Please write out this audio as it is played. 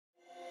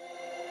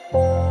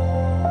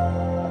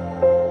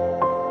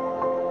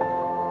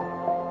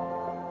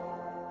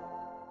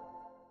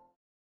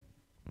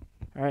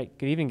right,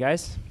 good evening,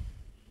 guys.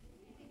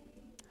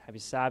 Happy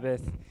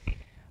Sabbath.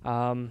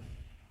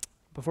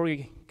 Before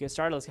we get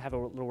started, let's have a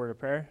little word of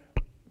prayer.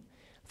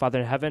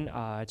 Father in heaven,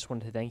 I just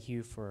wanted to thank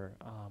you for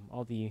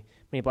all the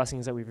many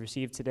blessings that we've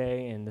received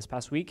today and this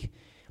past week.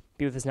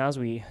 Be with us now as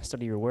we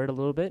study your word a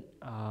little bit.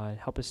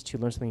 Help us to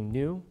learn something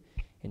new.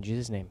 In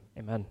Jesus' name,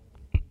 amen.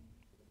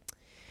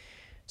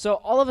 So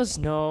all of us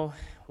know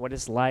what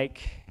it's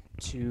like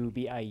to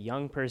be a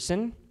young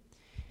person,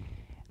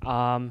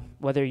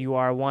 whether you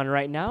are one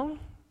right now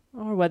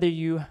or whether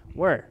you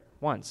were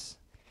once.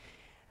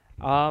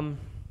 And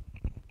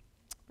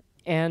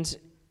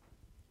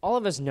all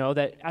of us know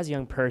that as a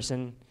young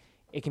person,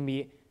 it can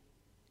be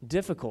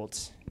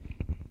difficult,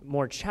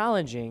 more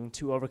challenging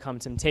to overcome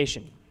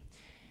temptation.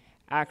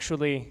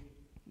 Actually,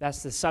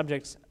 that's the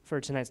subject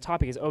for tonight's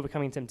topic, is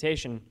overcoming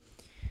temptation.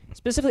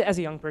 Specifically as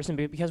a young person,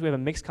 because we have a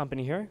mixed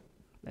company here,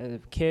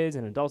 kids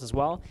and adults as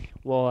well,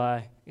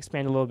 we'll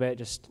expand a little bit,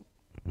 just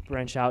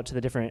branch out to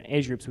the different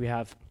age groups we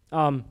have.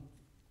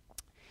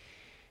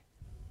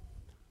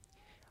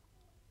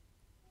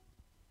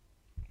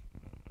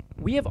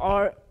 We have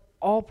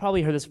all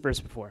probably heard this verse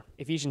before.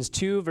 Ephesians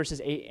 2,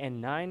 verses 8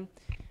 and 9.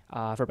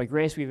 For by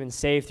grace we've been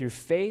saved through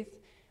faith,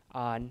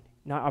 not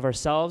of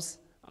ourselves.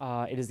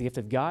 It is the gift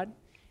of God,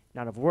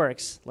 not of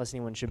works, lest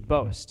anyone should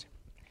boast.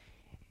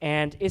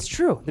 And it's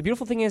true. The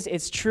beautiful thing is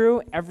it's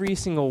true, every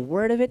single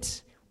word of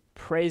it.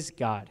 Praise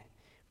God.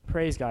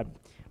 Praise God.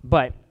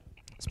 But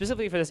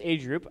specifically for this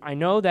age group, I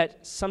know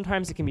that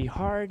sometimes it can be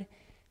hard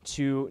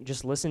to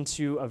just listen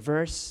to a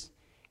verse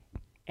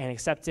and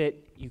accept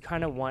it. You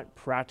kind of want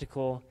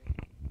practical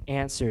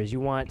answers. You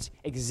want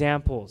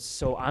examples.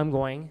 So I'm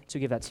going to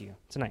give that to you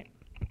tonight.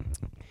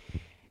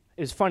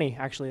 It was funny,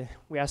 actually.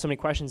 We asked so many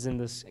questions in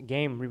this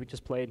game we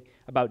just played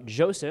about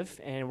Joseph,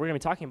 and we're going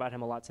to be talking about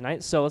him a lot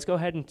tonight. So let's go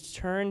ahead and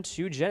turn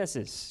to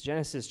Genesis.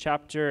 Genesis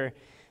chapter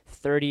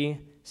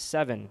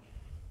 37.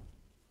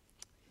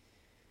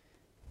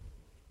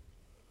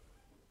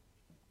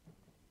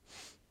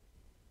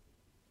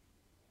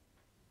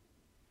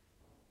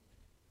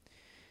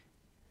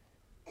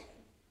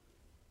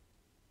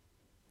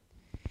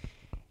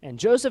 And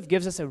Joseph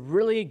gives us a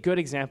really good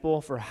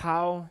example for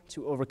how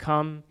to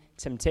overcome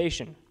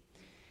temptation.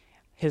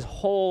 His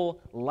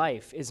whole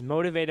life is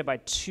motivated by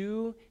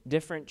two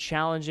different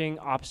challenging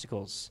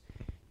obstacles: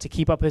 to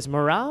keep up his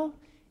morale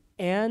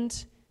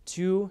and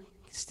to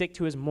stick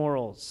to his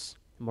morals.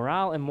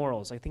 Morale and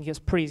morals. I think it's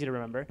pretty easy to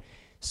remember.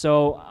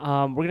 So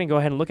we're going to go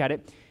ahead and look at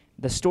it,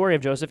 the story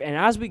of Joseph. And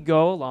as we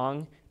go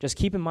along, just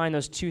keep in mind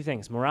those two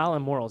things, morale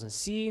and morals, and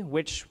see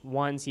which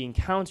ones he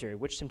encountered,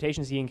 which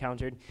temptations he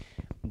encountered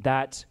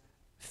that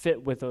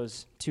fit with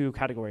those two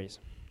categories.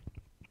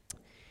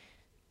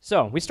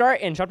 So we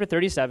start in chapter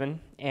 37,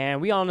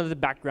 and we all know the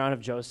background of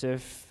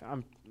Joseph.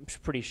 I'm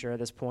pretty sure at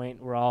this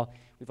point we've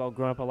all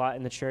grown up a lot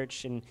in the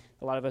church, and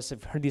a lot of us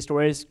have heard these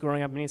stories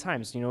growing up many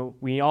times. You know,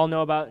 we all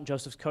know about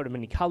Joseph's coat of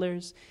many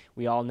colors.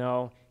 We all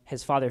know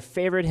his father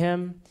favored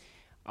him,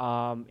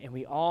 and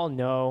we all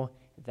know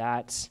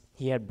that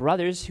he had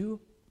brothers who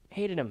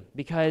hated him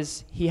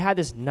because he had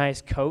this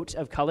nice coat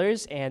of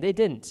colors, and they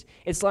didn't.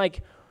 It's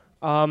like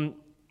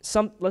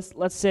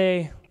let's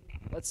say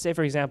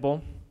for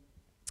example,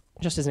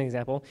 just as an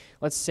example,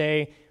 let's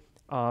say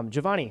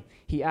Giovanni,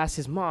 he asked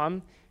his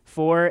mom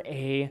for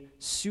a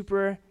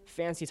super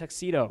fancy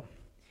tuxedo,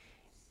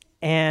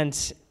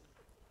 and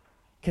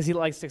because he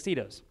likes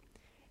tuxedos.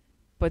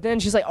 But then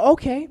she's like,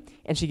 okay,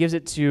 and she gives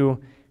it to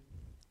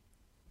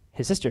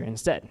his sister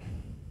instead.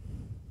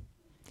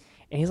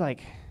 And he's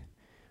like,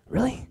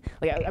 really?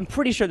 Like, I'm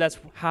pretty sure that's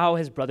how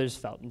his brothers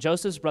felt.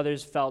 Joseph's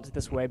brothers felt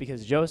this way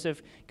because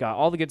Joseph got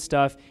all the good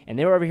stuff, and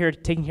they were over here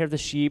taking care of the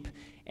sheep,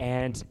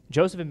 and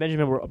Joseph and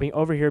Benjamin were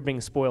over here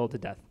being spoiled to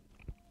death.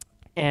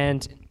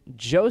 And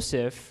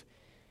Joseph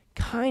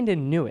kind of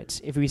knew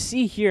it. If we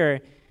see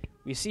here,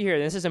 and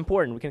this is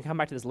important, we can come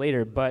back to this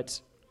later,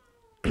 but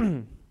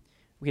we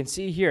can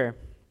see here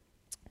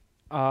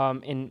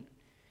in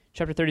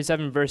chapter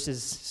 37,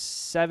 verses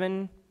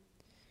 6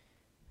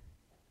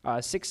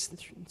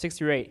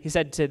 through 8, he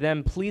said to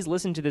them, "Please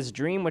listen to this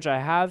dream which I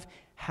have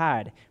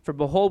had. For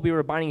behold, we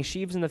were binding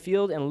sheaves in the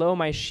field, and lo,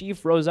 my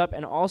sheaf rose up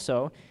and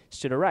also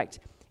stood erect.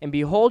 And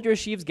behold, your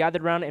sheaves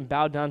gathered round and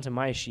bowed down to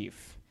my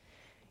sheaf."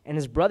 And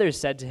his brothers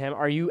said to him,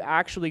 "Are you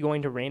actually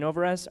going to reign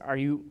over us? Are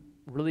you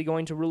really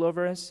going to rule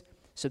over us?"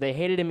 So they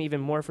hated him even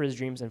more for his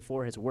dreams and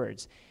for his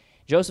words.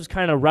 Joseph's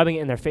kind of rubbing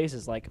it in their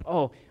faces like,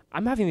 oh,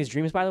 I'm having these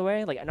dreams, by the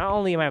way. Like, not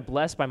only am I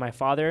blessed by my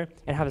father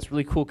and have this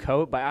really cool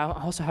coat, but I'm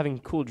also having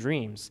cool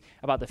dreams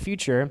about the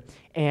future.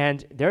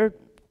 And they're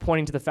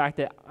pointing to the fact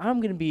that I'm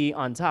going to be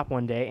on top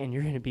one day and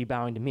you're going to be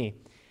bowing to me.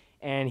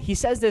 And he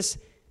says this,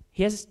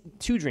 he has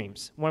two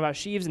dreams, one about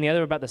sheaves and the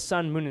other about the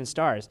sun, moon, and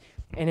stars.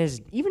 And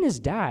even his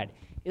dad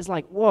is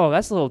like, whoa,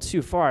 that's a little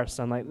too far,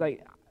 son.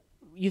 Like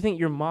you think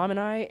your mom and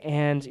I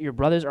and your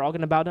brothers are all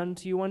going to bow down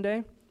to you one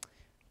day?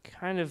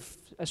 Kind of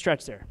a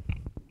stretch there.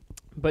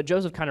 But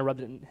Joseph kind of rubbed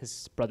it in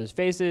his brothers'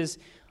 faces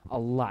a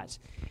lot.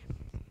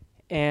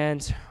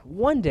 And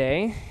one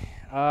day,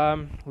 We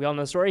all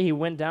know the story. He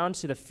went down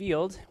to the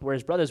field where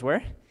his brothers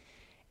were,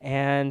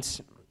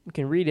 and you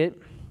can read it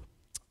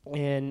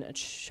in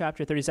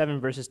chapter 37,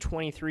 verses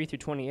 23 through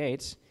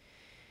 28.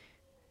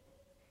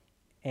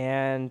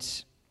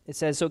 And it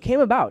says, "So it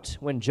came about,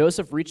 when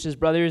Joseph reached his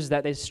brothers,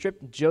 that they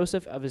stripped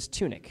Joseph of his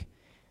tunic,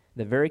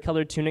 the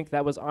vari-colored tunic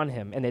that was on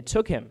him, and they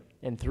took him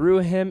and threw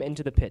him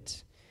into the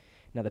pit.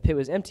 Now the pit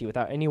was empty,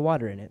 without any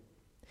water in it.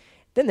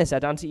 Then they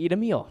sat down to eat a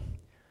meal."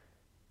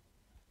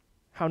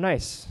 How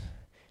nice.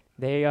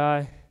 They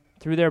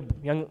threw their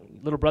young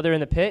little brother in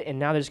the pit, and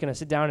now they're just going to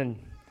sit down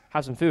and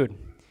have some food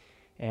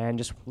and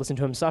just listen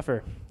to him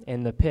suffer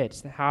in the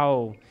pit.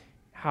 How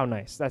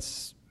nice.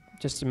 That's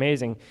just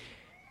amazing.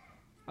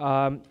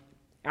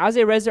 As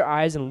they raised their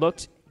eyes and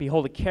looked,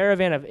 behold, a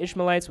caravan of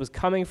Ishmaelites was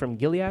coming from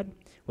Gilead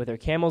with their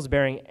camels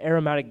bearing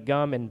aromatic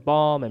gum and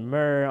balm and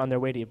myrrh on their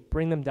way to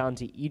bring them down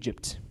to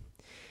Egypt.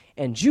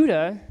 And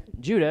Judah,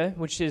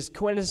 which is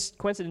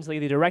coincidentally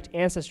the direct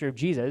ancestor of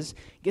Jesus,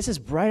 gets this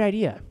bright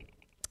idea.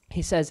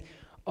 He says,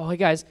 "Oh, hey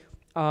guys,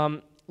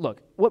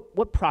 look,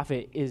 what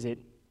profit is it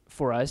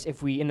for us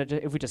if we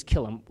just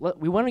kill him?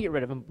 We want to get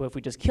rid of him, but if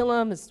we just kill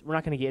him, we're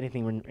not going to get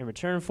anything in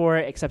return for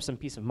it except some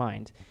peace of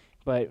mind.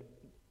 But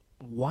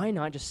why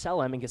not just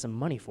sell him and get some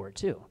money for it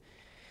too?"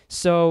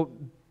 So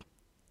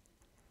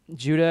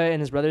Judah and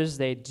his brothers,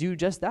 they do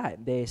just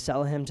that. They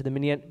sell him to the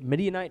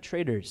Midianite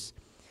traders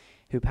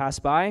who pass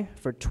by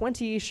for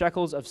 20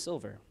 shekels of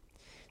silver.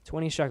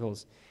 20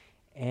 shekels.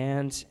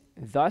 And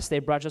thus they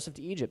brought Joseph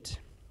to Egypt.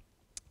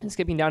 And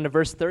skipping down to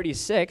verse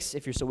 36,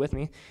 if you're still with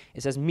me,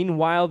 it says,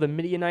 "Meanwhile, the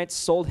Midianites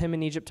sold him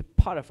in Egypt to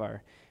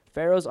Potiphar,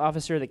 Pharaoh's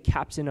officer, the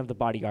captain of the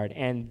bodyguard."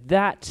 And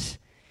that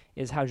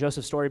is how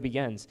Joseph's story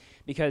begins.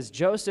 Because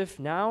Joseph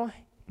now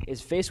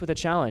is faced with a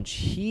challenge.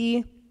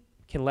 He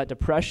can let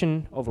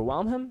depression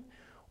overwhelm him,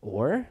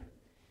 or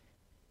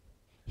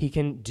he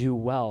can do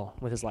well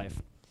with his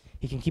life.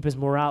 He can keep his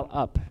morale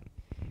up,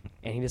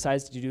 and he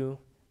decides to do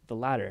the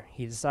latter.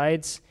 He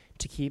decides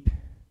to keep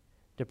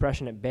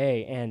depression at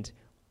bay and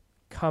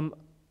come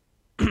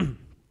and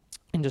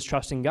just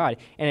trust in God.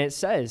 And it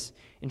says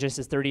in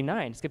Genesis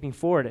 39, skipping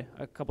forward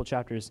a couple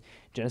chapters,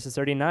 Genesis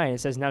 39, it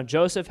says, "Now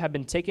Joseph had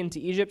been taken to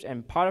Egypt,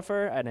 and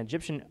Potiphar, an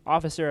Egyptian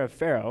officer of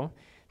Pharaoh,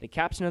 the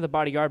captain of the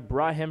bodyguard,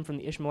 brought him from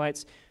the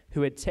Ishmaelites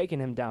who had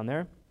taken him down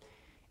there.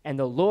 And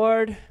the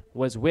Lord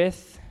was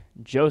with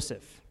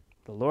Joseph."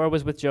 The Lord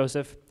was with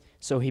Joseph,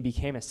 so he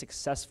became a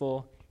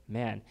successful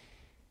man.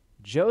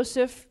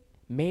 Joseph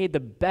made the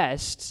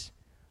best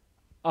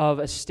of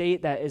a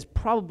state that is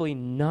probably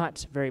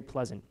not very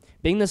pleasant.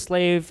 Being the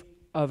slave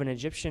of an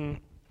Egyptian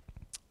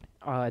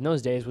in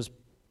those days was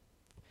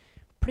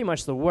pretty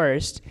much the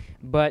worst,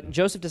 but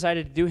Joseph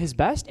decided to do his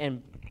best,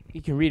 and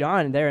you can read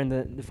on there in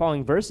the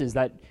following verses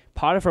that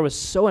Potiphar was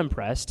so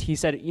impressed, he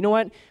said, "You know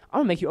what? I'm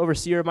going to make you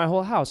overseer of my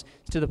whole house,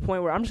 to the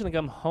point where I'm just going to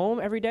come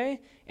home every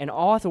day, and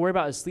all I have to worry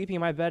about is sleeping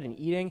in my bed and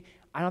eating.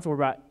 I don't have to worry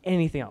about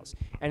anything else."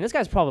 And this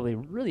guy's probably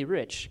really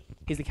rich.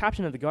 He's the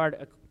captain of the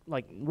guard,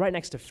 like right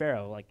next to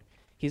Pharaoh. Like,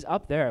 he's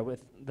up there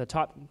with the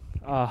top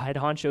head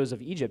honchos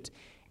of Egypt.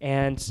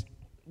 And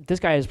this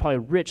guy is probably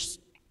rich,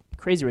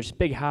 crazy rich,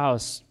 big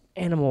house,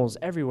 animals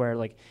everywhere.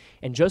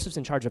 And Joseph's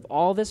in charge of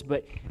all this,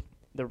 but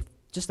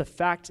just the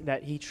fact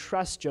that he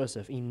trusts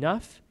Joseph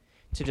enough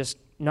to just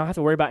not have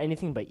to worry about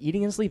anything but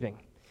eating and sleeping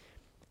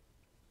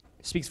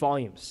speaks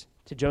volumes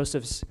to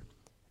Joseph's,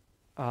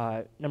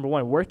 number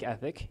one, work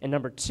ethic, and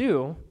number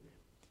two,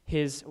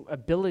 his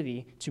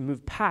ability to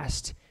move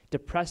past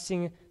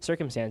depressing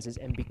circumstances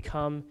and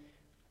become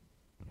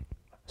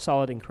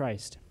solid in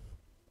Christ.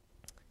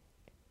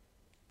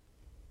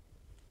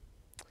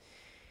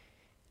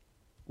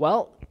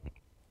 Well,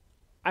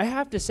 I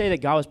have to say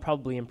that God was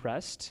probably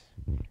impressed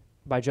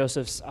by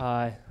Joseph's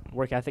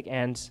work ethic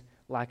and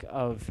lack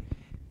of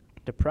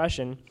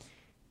depression,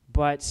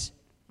 but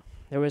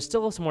there was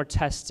still some more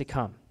tests to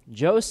come.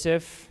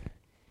 Joseph's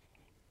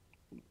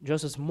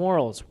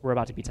morals were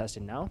about to be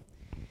tested now.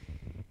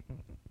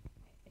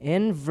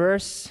 In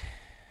verse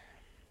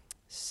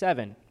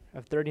 7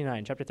 of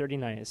 39, chapter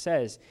 39, it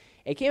says,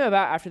 "It came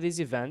about after these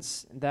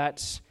events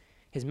that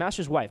his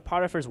master's wife,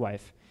 Potiphar's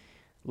wife,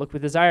 looked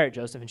with desire at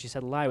Joseph, and she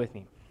said, 'Lie with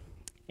me.'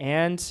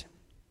 And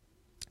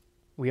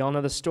we all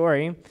know the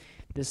story.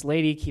 This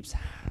lady keeps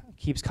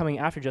coming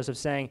after Joseph,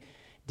 saying,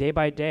 day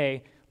by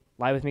day,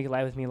 'Lie with me,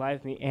 lie with me, lie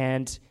with me.'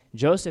 And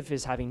Joseph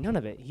is having none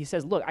of it. He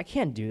says, 'Look, I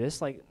can't do this.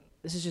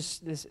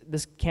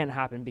 This can't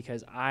happen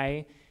because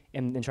I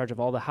am in charge of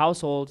all the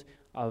household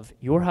of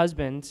your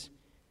husband,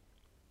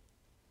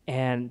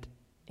 and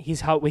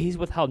he's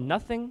withheld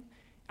nothing,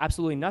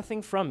 absolutely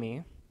nothing from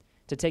me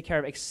to take care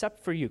of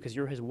except for you because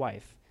you're his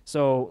wife.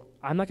 So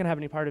I'm not going to have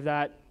any part of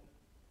that.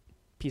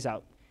 Peace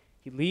out.'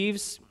 He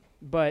leaves,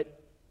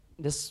 but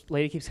this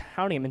lady keeps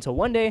hounding him until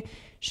one day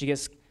she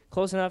gets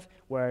close enough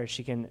where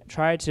she can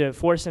try to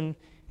force him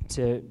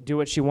to do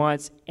what she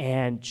wants,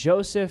 and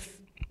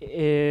Joseph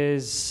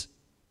is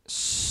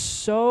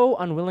so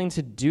unwilling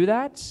to do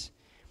that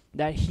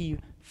he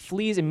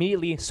flees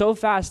immediately so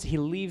fast he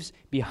leaves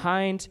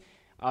behind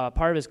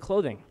part of his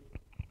clothing.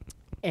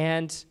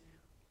 And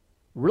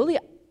really,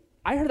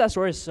 I heard that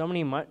story so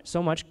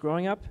much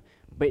growing up,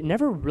 but it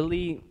never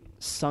really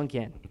sunk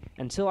in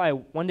until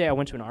one day I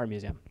went to an art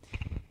museum.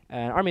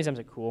 And art museums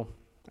are cool,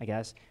 I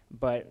guess,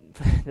 but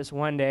this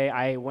one day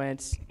I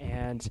went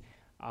and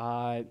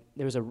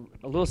there was a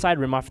little side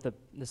room off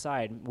the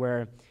side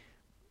where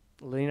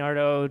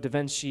Leonardo da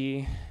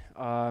Vinci,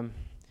 or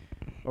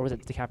was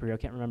it DiCaprio? I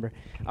can't remember.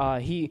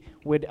 He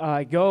would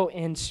go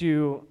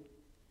into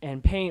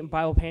and paint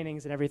Bible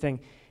paintings and everything.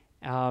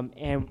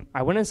 And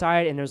I went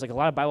inside, and there was like a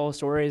lot of Bible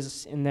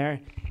stories in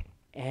there.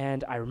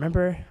 And I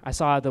remember I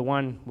saw the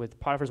one with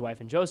Potiphar's wife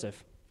and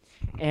Joseph.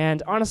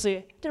 And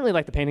honestly, didn't really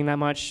like the painting that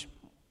much.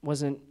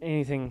 Wasn't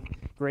anything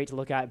great to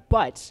look at.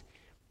 But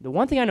the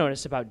one thing I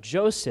noticed about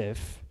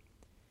Joseph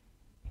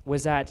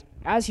was that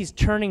as he's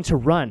turning to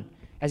run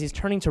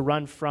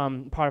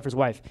from Potiphar's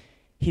wife,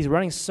 he's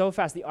running so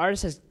fast. The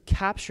artist has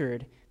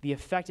captured the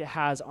effect it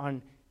has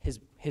on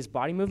his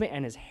body movement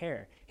and his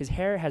hair. His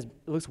hair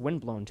looks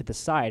windblown to the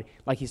side,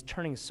 like he's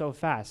turning so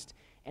fast.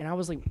 And I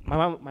was like,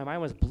 my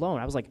mind was blown.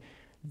 I was like,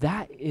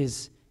 that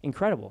is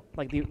incredible.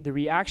 Like the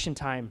reaction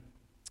time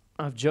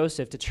of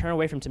Joseph to turn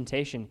away from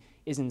temptation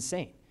is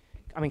insane.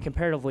 I mean,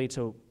 comparatively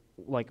to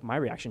like my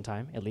reaction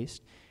time, at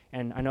least.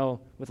 And I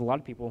know with a lot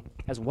of people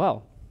as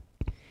well.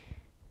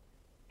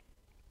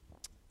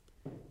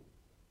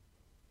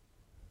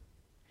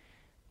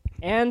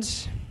 And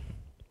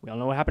we all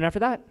know what happened after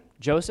that.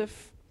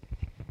 Joseph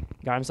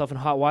got himself in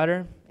hot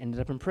water,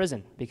 ended up in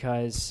prison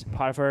because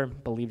Potiphar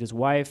believed his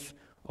wife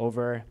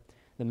over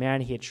the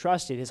man he had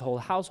trusted his whole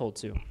household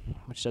to,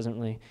 which doesn't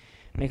really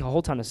make a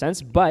whole ton of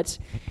sense. But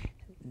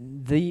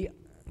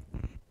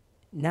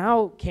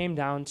now came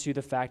down to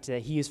the fact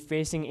that he is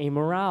facing a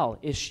morale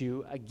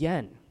issue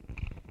again.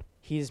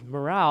 His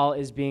morale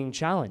is being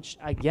challenged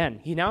again.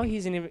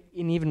 He's in an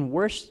even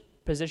worse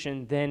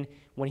position than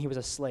when he was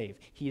a slave.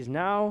 He is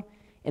now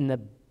in the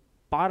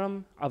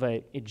bottom of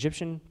an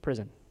Egyptian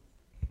prison.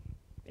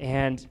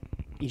 And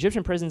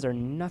Egyptian prisons are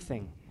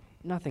nothing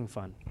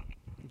fun,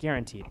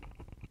 guaranteed.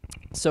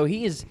 So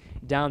he is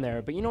down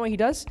there. But you know what he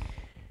does?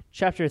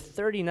 Chapter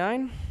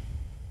 39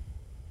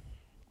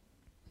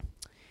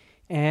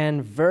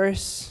 and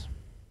verse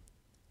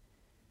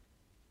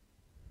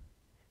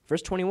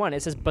 21,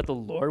 it says, "But the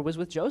Lord was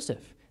with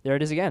Joseph." There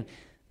it is again.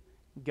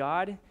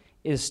 God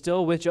is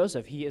still with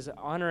Joseph. He is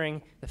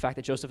honoring the fact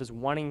that Joseph is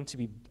wanting to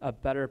be a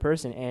better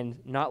person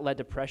and not let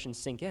depression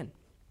sink in.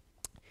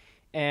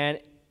 And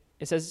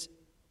it says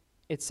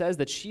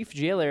the chief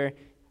jailer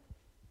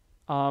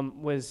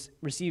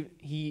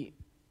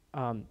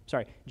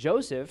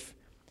Joseph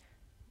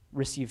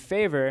received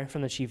favor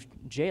from the chief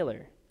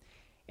jailer.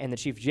 And the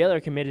chief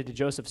jailer committed to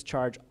Joseph's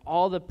charge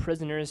all the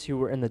prisoners who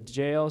were in the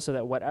jail so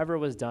that whatever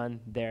was done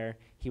there,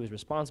 he was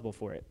responsible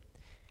for it.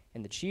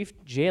 And the chief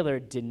jailer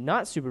did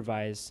not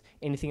supervise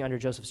anything under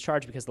Joseph's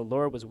charge because the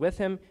Lord was with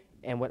him,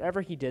 and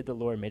whatever he did, the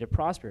Lord made it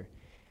prosper.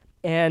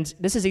 And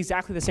this is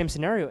exactly the same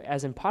scenario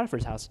as in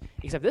Potiphar's house,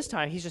 except this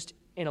time he's just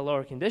in a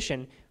lower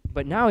condition,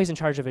 but now he's in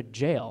charge of a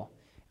jail,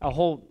 a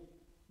whole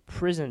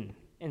prison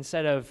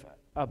instead of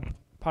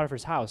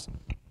Potiphar's house.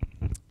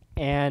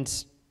 And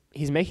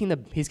he's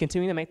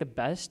continuing to make the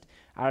best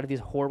out of these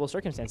horrible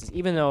circumstances,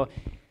 even though,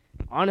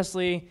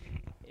 honestly,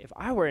 if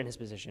I were in his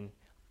position,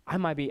 I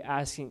might be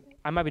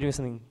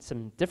doing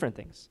some different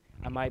things.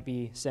 I might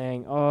be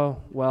saying,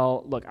 oh,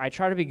 well, look, I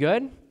try to be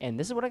good, and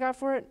this is what I got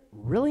for it?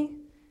 Really?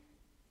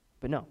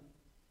 But no.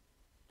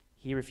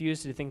 He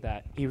refused to think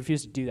that. He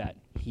refused to do that.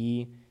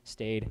 He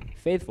stayed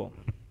faithful.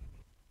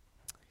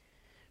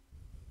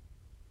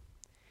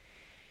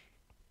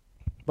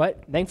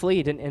 But thankfully,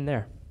 it didn't end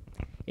there.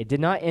 It did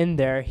not end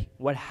there.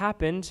 What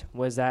happened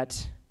was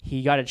that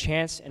he got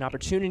an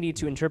opportunity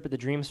to interpret the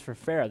dreams for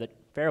Pharaoh that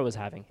Pharaoh was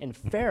having. And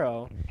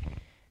Pharaoh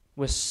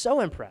was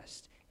so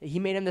impressed that he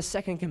made him the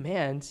second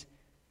command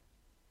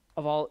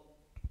of all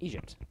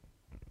Egypt.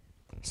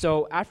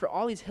 So after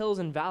all these hills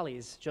and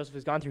valleys Joseph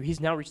has gone through, he's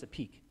now reached the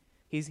peak.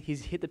 He's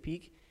hit the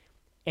peak,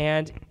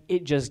 and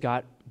it just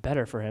got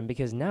better for him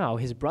because now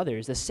his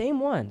brothers, the same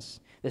ones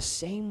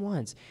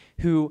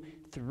who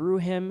threw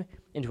him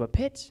into a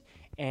pit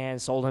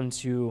and sold him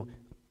to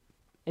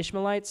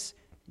Ishmaelites,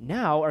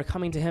 now are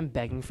coming to him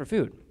begging for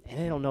food, and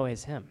they don't know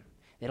it's him.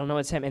 They don't know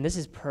it's him, and this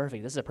is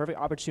perfect. This is a perfect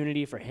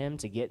opportunity for him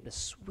to get the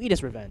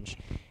sweetest revenge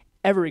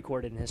ever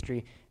recorded in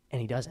history, and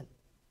he doesn't.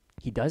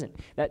 He doesn't.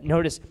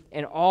 Notice,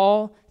 in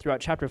all throughout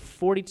chapter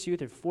 42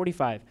 through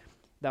 45,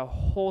 that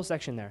whole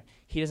section there,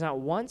 he does not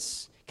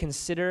once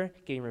consider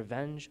getting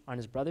revenge on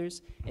his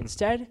brothers.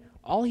 Instead,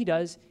 all he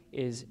does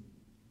is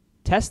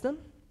test them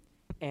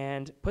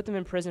and put them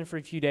in prison for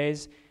a few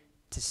days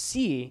to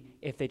see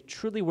if they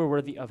truly were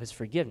worthy of his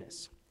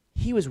forgiveness.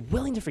 He was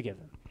willing to forgive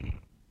them,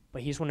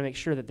 but he just wanted to make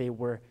sure that they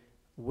were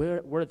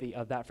worthy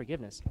of that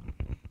forgiveness.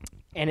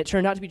 And it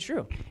turned out to be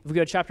true. If we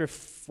go to chapter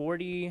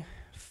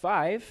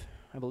 45,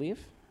 I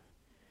believe.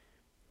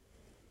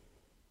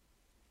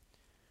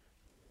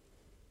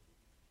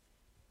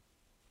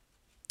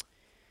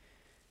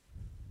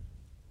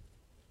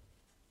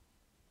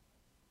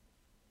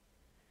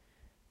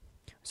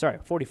 Sorry,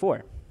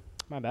 44.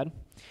 my bad.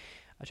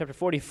 Chapter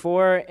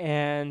 44,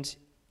 and it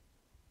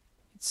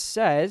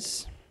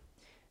says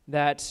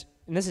that,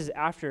 and this is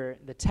after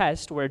the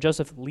test where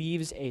Joseph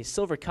leaves a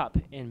silver cup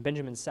in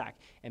Benjamin's sack.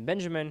 And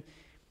Benjamin,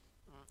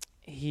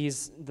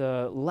 he's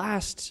the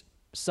last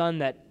son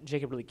that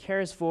Jacob really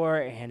cares for,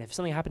 and if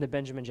something happened to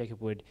Benjamin,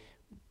 Jacob would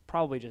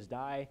probably just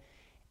die,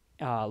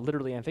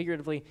 literally and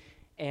figuratively.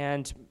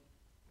 And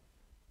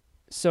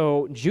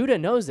so Judah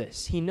knows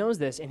this. He knows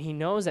this, and he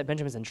knows that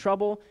Benjamin's in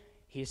trouble.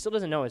 He still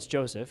doesn't know it's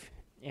Joseph,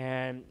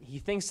 and he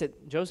thinks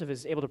that Joseph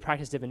is able to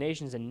practice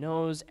divinations and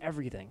knows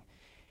everything.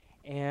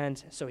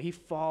 And so he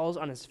falls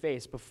on his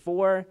face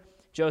before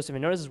Joseph,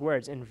 and notice his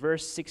words in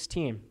verse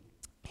 16.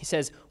 He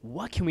says,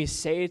 "What can we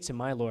say to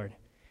my Lord?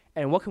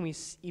 And what can we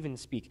even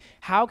speak?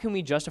 How can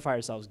we justify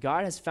ourselves?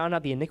 God has found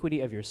out the iniquity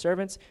of your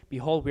servants.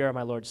 Behold, we are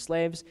my Lord's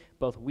slaves,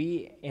 both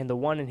we and the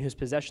one in whose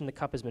possession the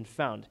cup has been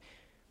found."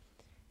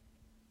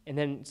 And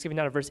then skipping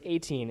down to verse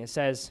 18, it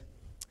says,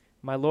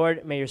 "My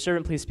Lord, may your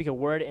servant please speak a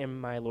word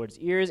in my Lord's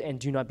ears, and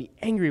do not be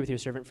angry with your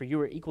servant, for you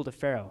are equal to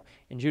Pharaoh."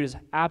 And Judah is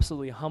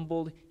absolutely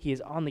humbled. He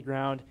is on the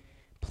ground,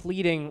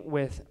 pleading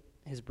with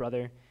his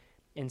brother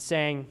and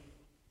saying,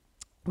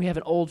 "We have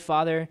an old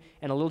father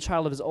and a little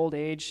child of his old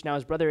age. Now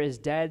his brother is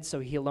dead, so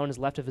he alone is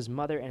left of his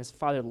mother, and his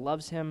father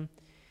loves him.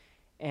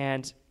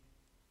 And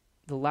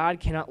the lad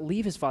cannot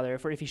leave his father,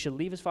 for if he should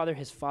leave his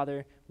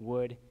father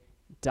would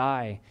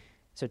die.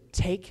 So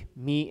take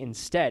me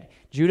instead."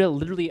 Judah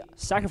literally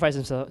sacrificed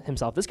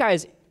himself. This guy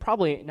is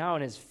probably now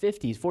in his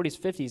 50s, 40s,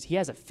 50s. He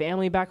has a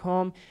family back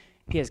home.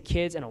 He has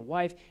kids and a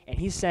wife, and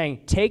he's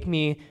saying, "Take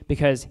me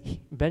because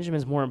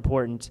Benjamin's more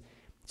important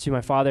to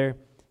my father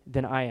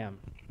than I am."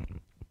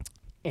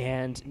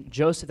 And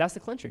Joseph, that's the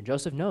clincher.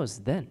 Joseph knows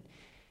then.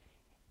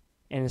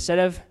 And instead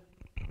of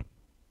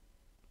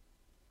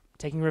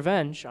taking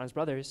revenge on his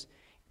brothers,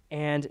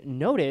 and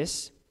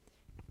notice,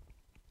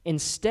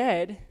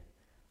 instead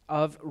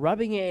of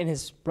rubbing it in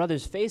his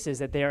brothers' faces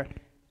that they're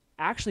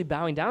actually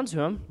bowing down to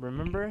him.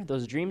 Remember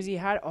those dreams he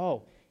had?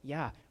 Oh,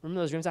 yeah.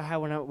 Remember those dreams I had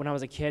when I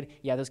was a kid?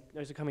 Yeah, those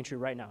are coming true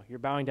right now. You're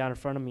bowing down in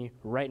front of me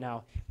right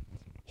now.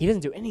 He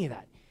doesn't do any of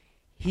that.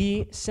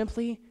 He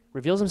simply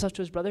reveals himself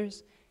to his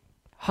brothers,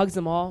 hugs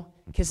them all,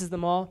 kisses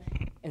them all,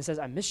 and says,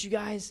 "I miss you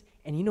guys,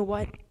 and you know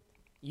what?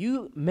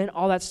 You meant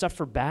all that stuff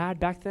for bad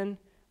back then,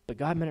 but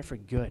God meant it for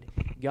good.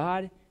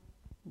 God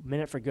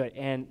meant it for good."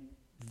 And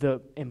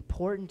the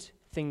important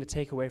thing to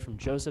take away from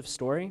Joseph's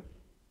story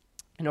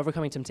in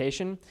overcoming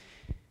temptation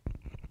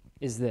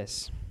is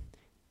this: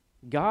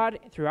 God,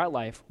 throughout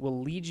life,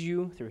 will lead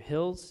you through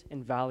hills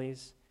and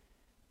valleys.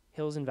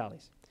 Hills and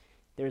valleys.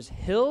 There's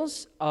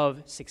hills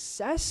of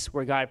success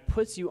where God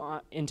puts you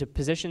into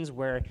positions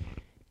where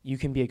you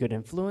can be a good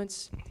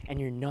influence and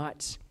you're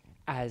not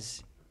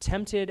as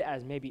tempted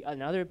as maybe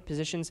in other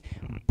positions,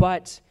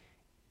 but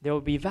there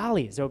will be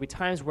valleys. There will be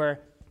times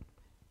where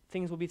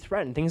things will be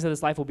threatened. Things of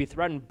this life will be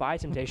threatened by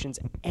temptations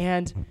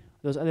and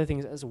those other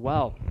things as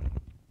well.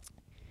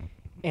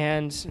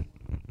 And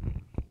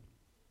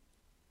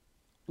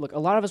look, a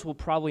lot of us will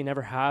probably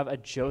never have a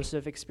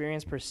Joseph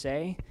experience per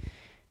se,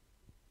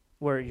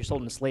 where you're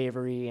sold into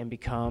slavery and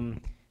become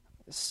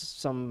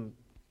some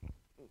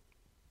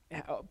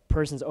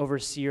person's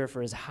overseer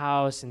for his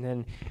house and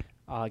then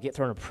get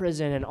thrown in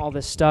prison and all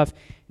this stuff.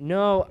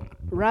 No,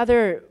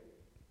 rather,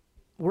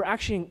 we're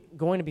actually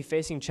going to be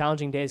facing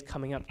challenging days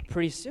coming up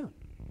pretty soon.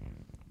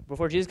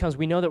 Before Jesus comes,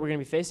 we know that we're going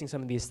to be facing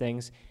some of these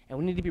things, and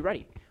we need to be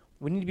ready.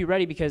 We need to be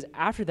ready because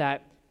after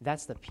that,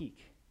 that's the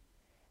peak.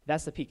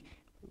 That's the peak.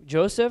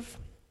 Joseph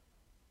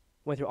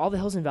went through all the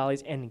hills and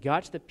valleys and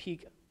got to the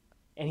peak,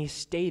 and he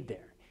stayed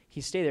there. He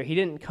stayed there. He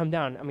didn't come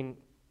down. I mean,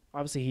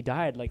 obviously he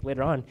died like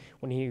later on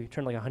when he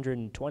turned like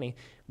 120,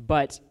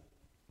 but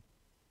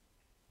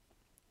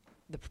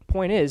the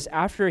point is,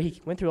 after he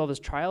went through all those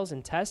trials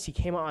and tests, he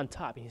came out on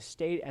top. He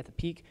stayed at the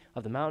peak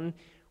of the mountain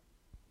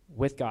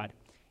with God.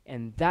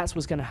 And that's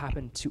what's going to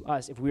happen to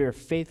us if we are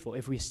faithful,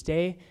 if we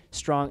stay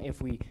strong, if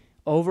we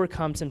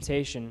overcome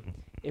temptation,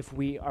 if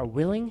we are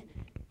willing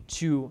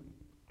to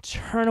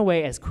turn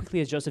away as quickly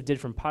as Joseph did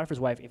from Potiphar's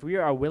wife, if we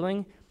are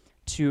willing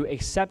to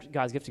accept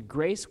God's gift of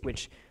grace,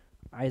 which,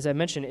 as I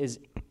mentioned, is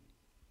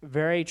a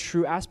very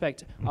true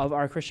aspect of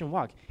our Christian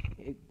walk.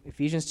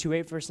 Ephesians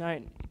 2 verses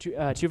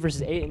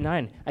 8 and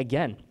 9,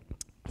 again,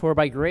 "For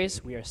by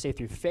grace we are saved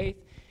through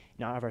faith,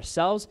 not of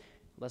ourselves,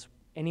 lest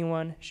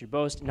anyone should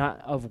boast,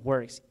 not of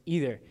works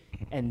either."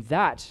 And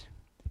that's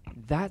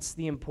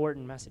the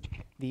important message.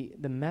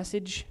 The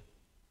message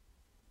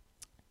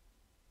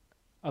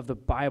of the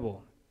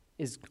Bible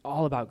is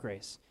all about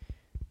grace.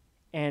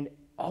 And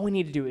all we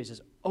need to do is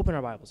just open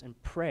our Bibles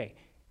and pray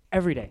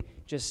every day.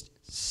 Just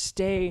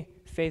stay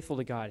faithful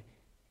to God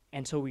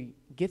until we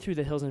get through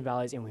the hills and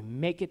valleys and we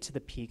make it to the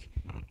peak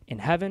in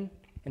heaven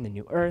and the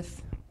new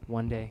earth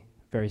one day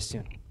very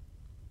soon.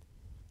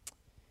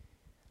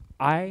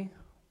 I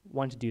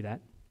want to do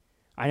that.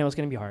 I know it's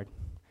going to be hard.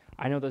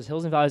 I know those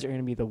hills and valleys are going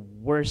to be the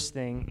worst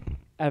thing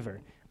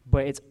ever,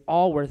 but it's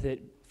all worth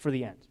it for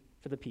the end,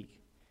 for the peak.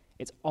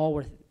 It's all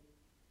worth it,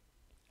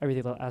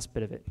 every last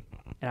bit of it.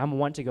 And I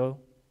want to go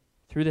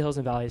through the hills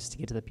and valleys to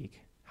get to the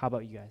peak. How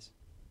about you guys?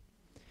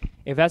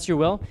 If that's your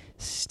will,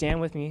 stand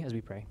with me as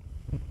we pray.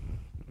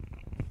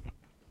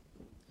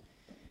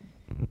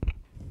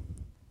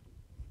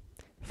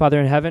 Father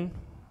in heaven,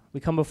 we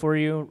come before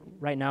you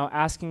right now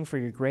asking for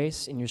your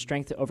grace and your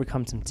strength to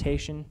overcome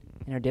temptation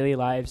in our daily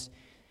lives,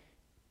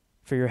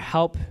 for your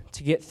help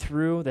to get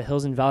through the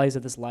hills and valleys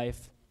of this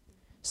life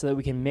so that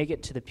we can make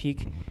it to the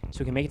peak, so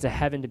we can make it to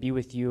heaven to be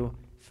with you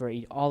for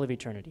all of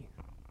eternity.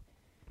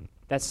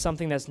 That's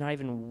something that's not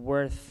even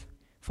worth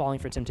falling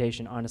for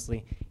temptation,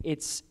 honestly.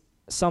 It's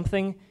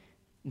something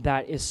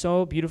that is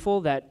so beautiful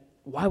that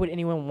why would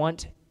anyone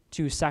want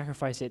to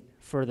sacrifice it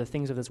for the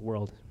things of this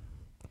world?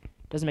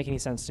 It doesn't make any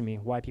sense to me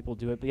why people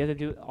do it, but yet they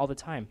do it all the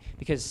time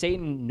because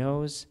Satan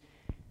knows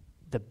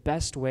the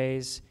best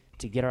ways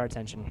to get our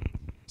attention.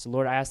 So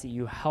Lord, I ask that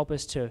you help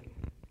us to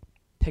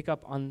pick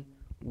up on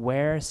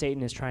where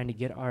Satan is trying to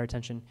get our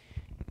attention.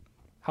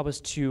 Help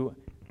us to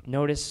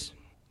notice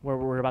where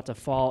we're about to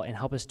fall and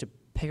help us to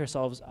pick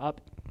ourselves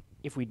up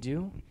if we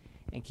do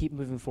and keep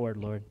moving forward,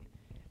 Lord.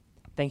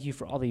 Thank you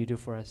for all that you do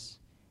for us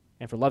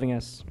and for loving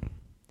us,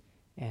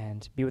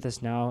 and be with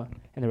us now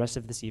and the rest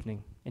of this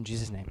evening. In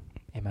Jesus' name,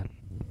 amen.